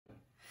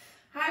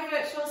Hi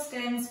Virtual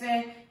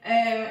Stainsby.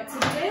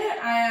 Today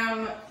I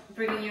am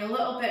bringing you a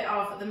little bit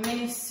of the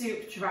mini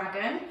soup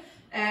dragon.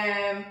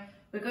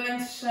 We're going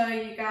to show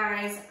you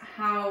guys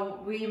how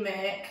we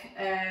make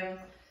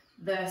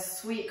the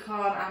sweet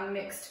corn and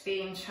mixed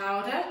bean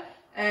chowder.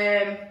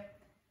 As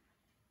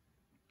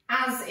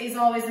is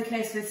always the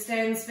case with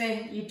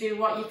Stainsby, you do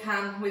what you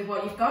can with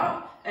what you've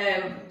got.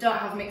 Don't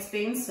have mixed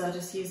beans, so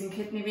just using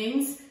kidney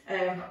beans.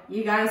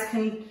 You guys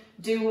can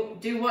do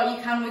what you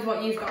can with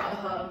what you've got at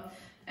home.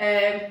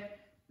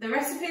 The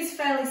recipe is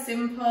fairly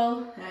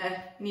simple.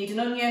 You need an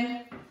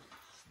onion,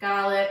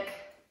 garlic,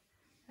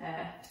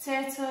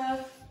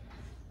 potato,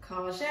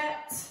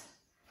 courgette,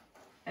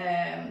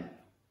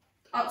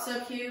 oxo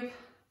cube,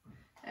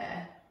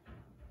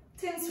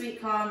 tin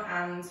sweet corn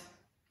and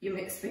your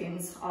mixed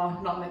beans,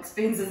 or not mixed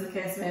beans as the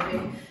case may be.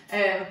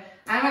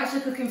 I'm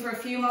actually cooking for a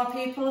few more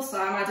people, so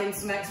I'm adding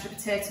some extra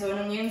potato and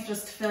onions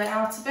just to fill it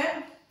out a bit.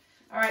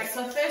 Alright,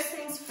 so first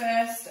things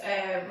first,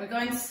 we're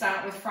going to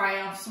start with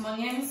frying off some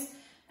onions.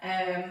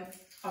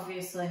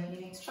 Obviously you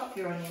need to chop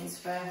your onions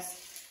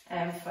first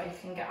before you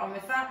can get on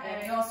with that.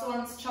 You also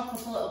want to chop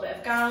up a little bit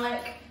of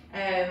garlic,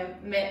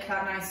 make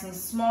that nice and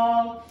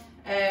small.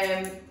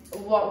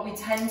 What we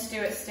tend to do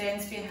at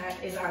Stainsby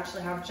is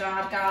actually have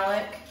jarred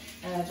garlic,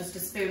 just a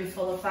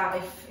spoonful of that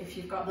if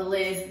you've got the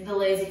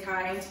lazy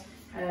kind.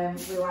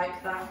 We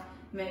like that,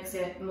 makes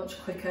it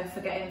much quicker for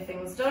getting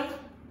things done.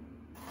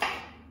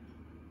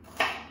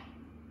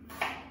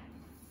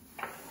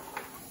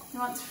 You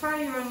want to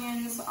fry your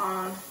onions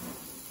on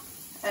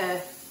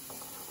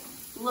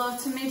low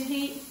to mid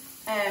heat.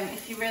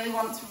 If you really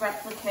want to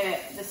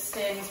replicate the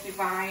Stainsby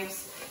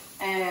vibes,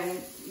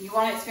 you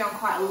want it to be on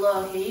quite a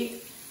low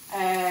heat,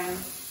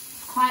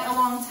 quite a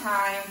long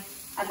time,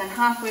 and then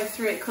halfway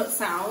through it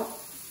cuts out.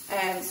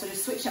 So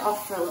just switch it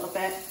off for a little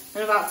bit.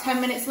 Then about 10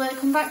 minutes later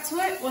come back to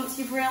it once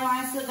you've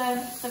realised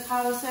that the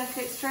power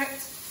circuit's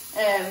tripped.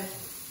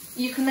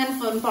 You can then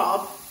phone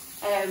Bob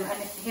and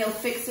he'll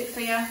fix it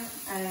for you.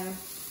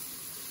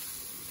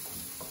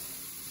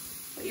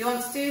 But you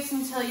want to do this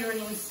until your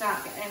onions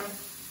start getting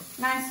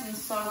nice and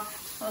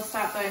soft. They'll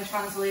start going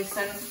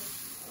translucent.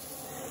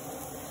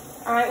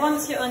 Alright,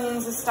 once your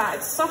onions have started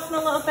to soften a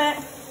little bit,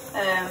 you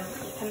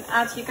can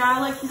add your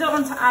garlic. You don't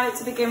want to add it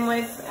to begin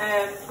with.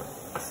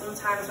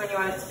 Sometimes when you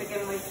add it to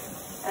begin with,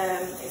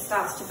 it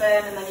starts to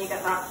burn and then you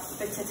get that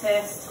bitter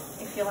taste.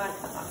 If you like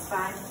that, that's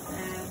fine.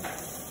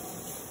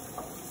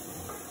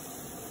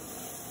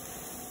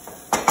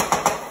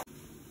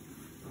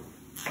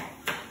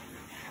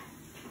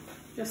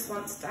 Just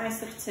want to dice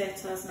the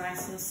potatoes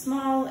nice and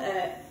small.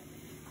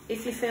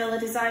 If you feel a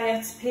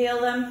desire to peel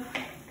them,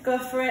 go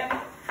for it.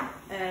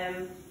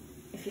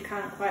 If you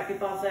can't quite be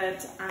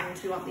bothered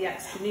and you want the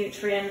extra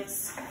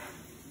nutrients,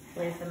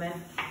 leave them in.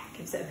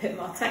 Gives it a bit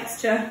more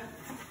texture.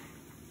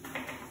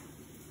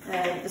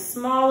 The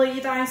smaller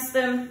you dice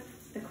them,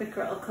 the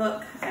quicker it'll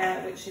cook,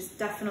 which is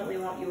definitely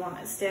what you want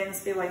at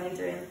Stainsby when you're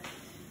doing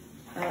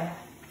a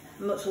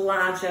much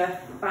larger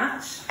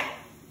batch.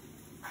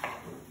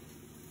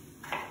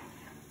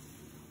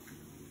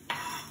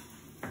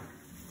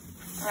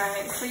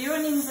 Right, so your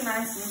onions are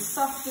nice and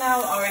soft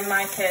now, or in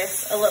my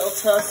case, a little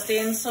toasty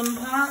in some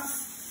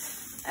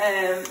parts.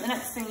 The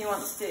next thing you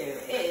want to do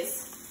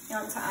is you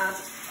want to add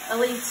a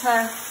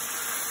litre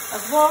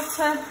of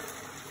water,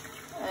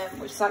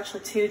 which is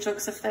actually 2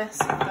 jugs of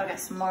this. I'll get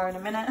some more in a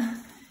minute.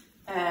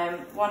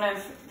 One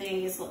of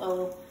these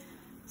little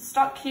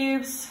stock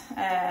cubes.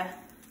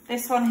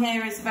 This one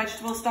here is a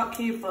vegetable stock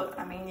cube, but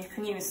I mean you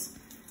can use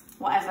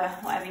whatever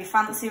you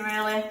fancy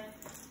really.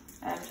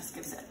 Just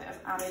gives it a bit of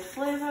added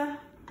flavour.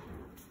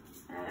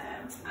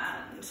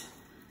 And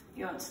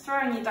you want to throw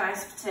in your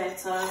diced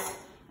potatoes.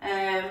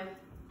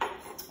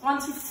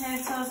 Once your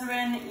potatoes are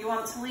in, you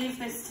want to leave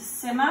this to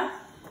simmer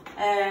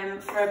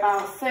for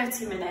about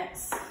 30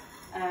 minutes.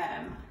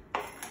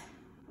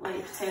 Let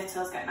your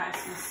potatoes get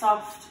nice and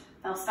soft.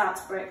 They'll start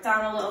to break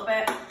down a little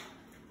bit,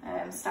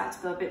 start to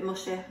go a bit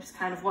mushy, which is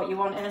kind of what you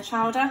want in a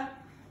chowder.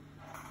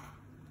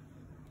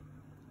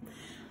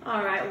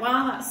 Alright,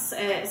 while that's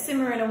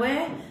simmering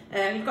away,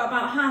 you've got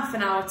about half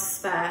an hour to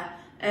spare.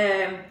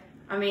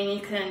 I mean,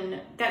 you can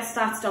get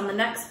started on the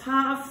next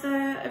part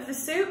of the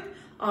soup,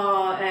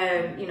 or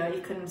you know,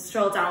 you can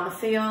stroll down the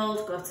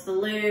field, go to the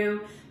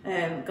loo,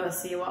 go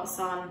see what's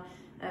on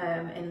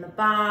in the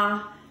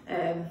bar,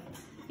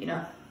 you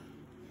know.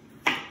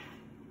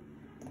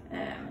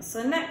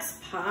 So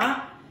next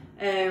part,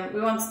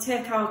 we want to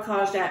take our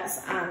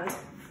courgettes and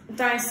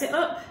dice it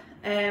up.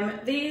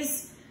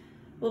 These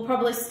will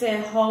probably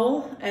stay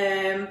whole,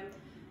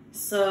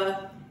 so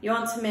you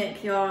want to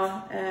make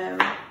your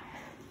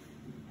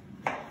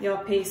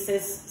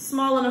pieces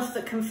small enough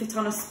that can fit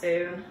on a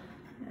spoon.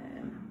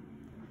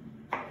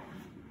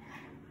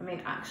 I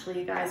mean, actually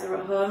you guys are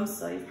at home,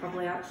 so you've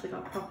probably actually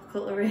got proper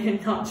cutlery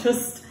and not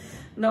just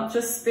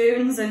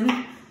spoons and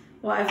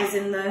whatever's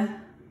in the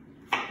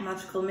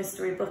magical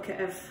mystery bucket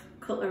of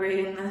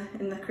cutlery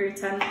in the crew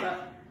tent.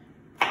 But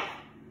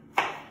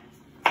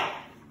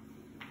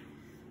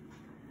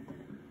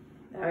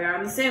There we are,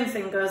 and the same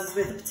thing goes as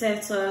with the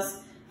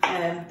potatoes.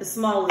 The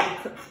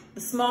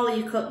smaller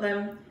you cut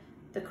them,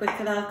 the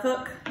quicker they'll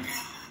cook.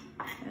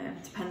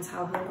 Depends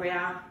how hungry you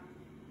are.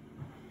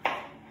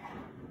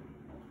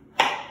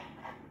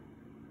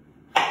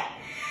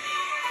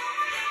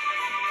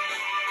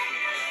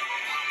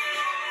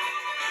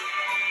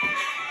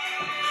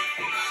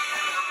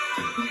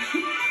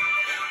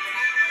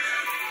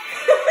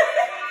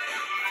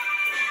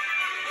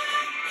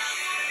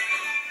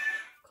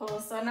 Cool,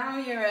 so now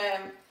your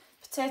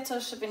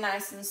potatoes should be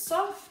nice and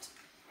soft.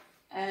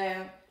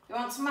 You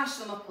want to mash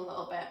them up a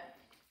little bit.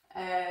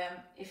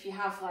 If you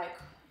have like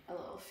a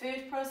little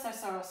food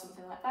processor or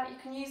something like that, you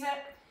can use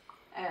it.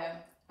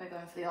 We're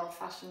going for the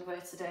old-fashioned way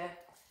today.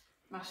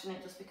 Mashing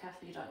it, just be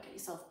careful you don't get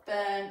yourself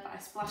burned by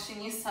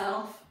splashing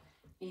yourself.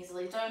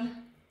 Easily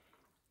done.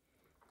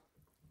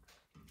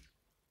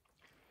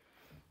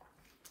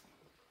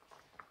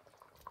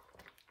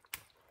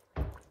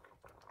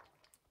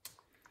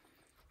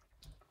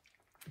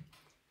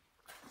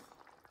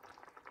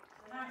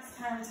 Now it's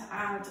time to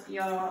add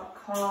your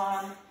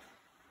corn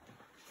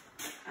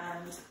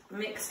and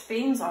mixed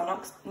beans, or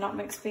not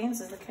mixed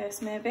beans as the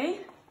case may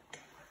be.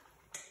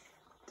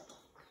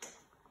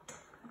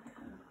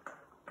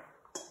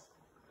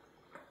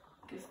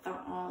 Give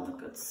that all a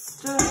good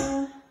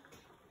stir.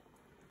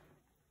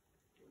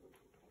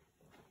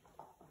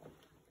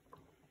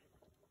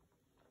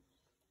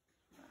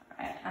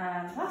 Alright,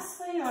 and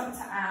lastly you want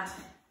to add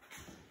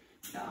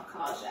your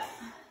courgette.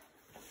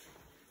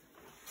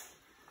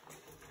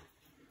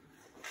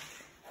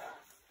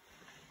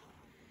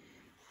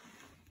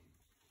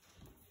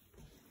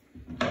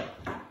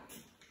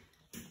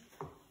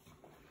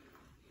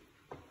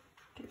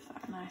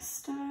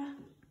 Stir,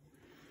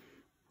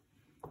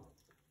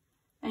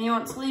 and you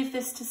want to leave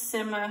this to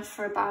simmer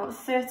for about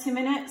 30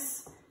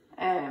 minutes,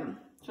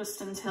 just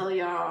until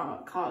your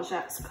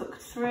courgette's cooked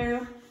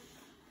through,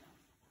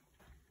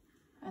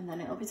 and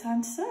then it'll be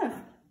time to serve.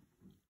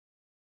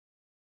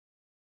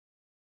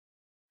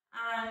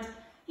 And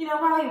you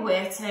know, while you're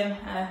waiting,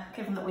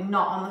 given that we're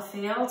not on the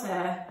field,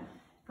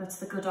 go to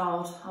the good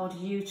old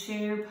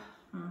YouTube,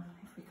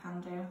 if we can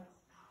do.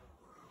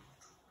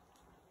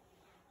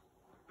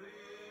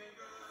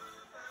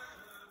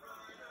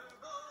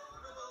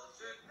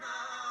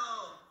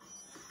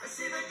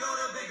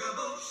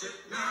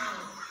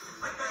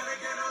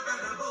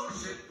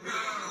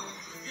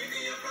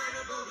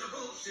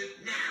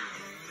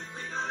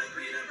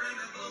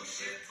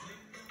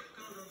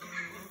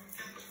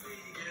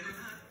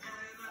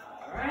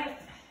 Alright,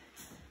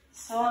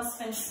 so once it's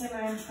been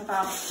simmering for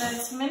about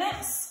 30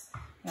 minutes,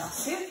 your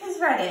soup is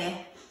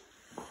ready.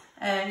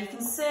 You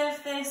can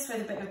serve this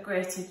with a bit of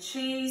grated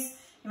cheese.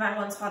 You might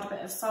want to add a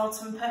bit of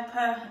salt and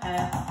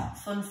pepper.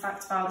 Fun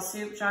fact about the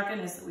soup dragon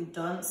is that we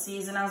don't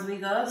season as we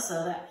go,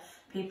 so that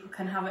people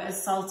can have it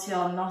as salty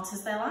or not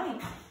as they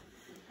like.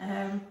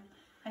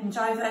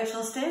 Enjoy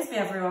virtual Stainsby,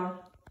 everyone.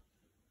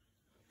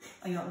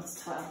 Oh, you want me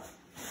to twirl?